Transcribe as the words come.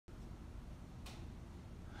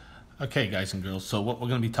Okay, guys and girls, so what we're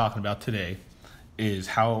going to be talking about today is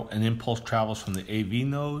how an impulse travels from the AV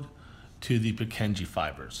node to the Purkinje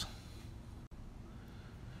fibers.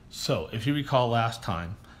 So, if you recall last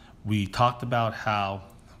time, we talked about how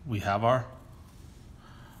we have our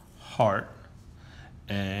heart,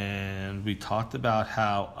 and we talked about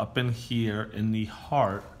how up in here in the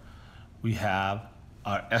heart, we have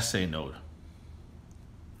our SA node.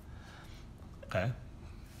 Okay?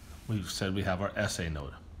 We've said we have our SA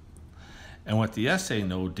node. And what the SA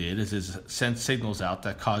node did is it sent signals out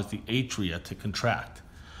that caused the atria to contract.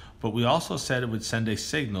 But we also said it would send a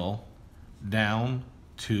signal down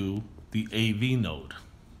to the AV node.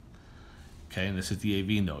 Okay, and this is the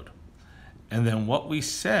AV node. And then what we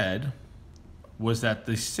said was that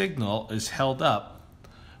the signal is held up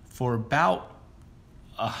for about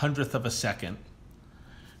 1/100th of a second.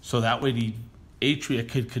 So that way the atria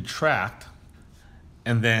could contract,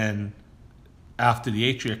 and then after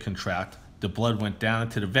the atria contract, the blood went down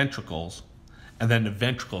into the ventricles, and then the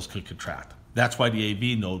ventricles could contract. That's why the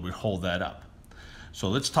AV node would hold that up. So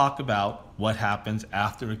let's talk about what happens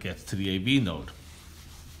after it gets to the AV node.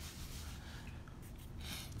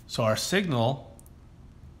 So our signal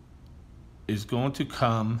is going to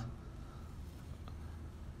come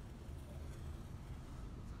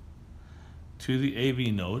to the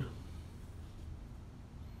AV node.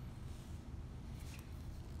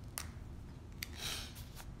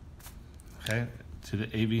 Okay, to the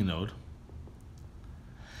AV node.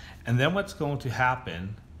 And then what's going to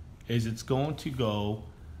happen is it's going to go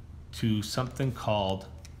to something called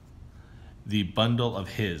the bundle of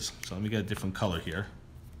His. So let me get a different color here.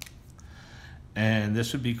 And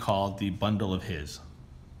this would be called the bundle of His,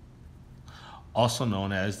 also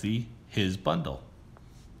known as the His bundle.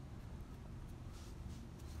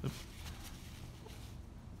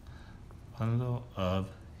 Bundle of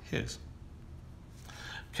His.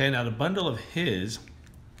 Okay, now the bundle of His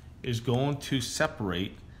is going to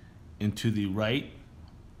separate into the right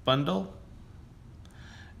bundle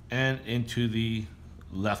and into the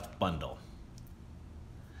left bundle.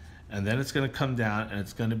 And then it's going to come down and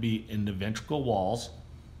it's going to be in the ventricle walls.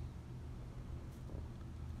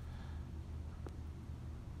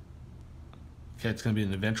 Okay, it's going to be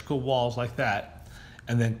in the ventricle walls like that.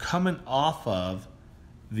 And then coming off of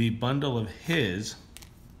the bundle of His,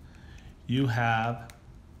 you have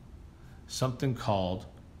something called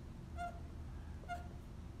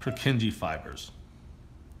Purkinje fibers.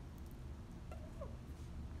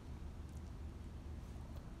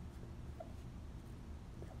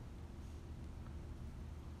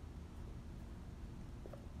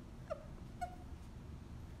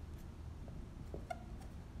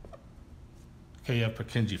 Okay, you have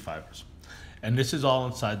Purkinje fibers. And this is all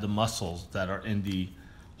inside the muscles that are in the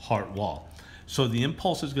heart wall. So the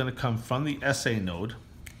impulse is going to come from the SA node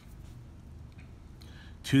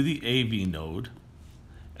to the AV node,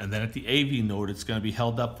 and then at the AV node it's going to be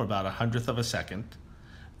held up for about 1/100th of a second.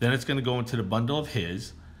 Then it's going to go into the bundle of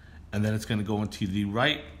His, and then it's going to go into the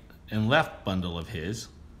right and left bundle of His,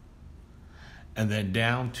 and then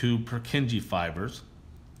down to Purkinje fibers,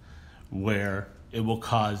 where it will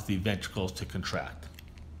cause the ventricles to contract.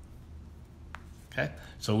 Okay,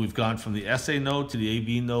 so we've gone from the SA node to the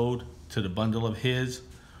AV node to the bundle of His,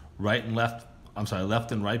 left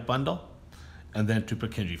and right bundle, and then to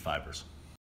Purkinje fibers.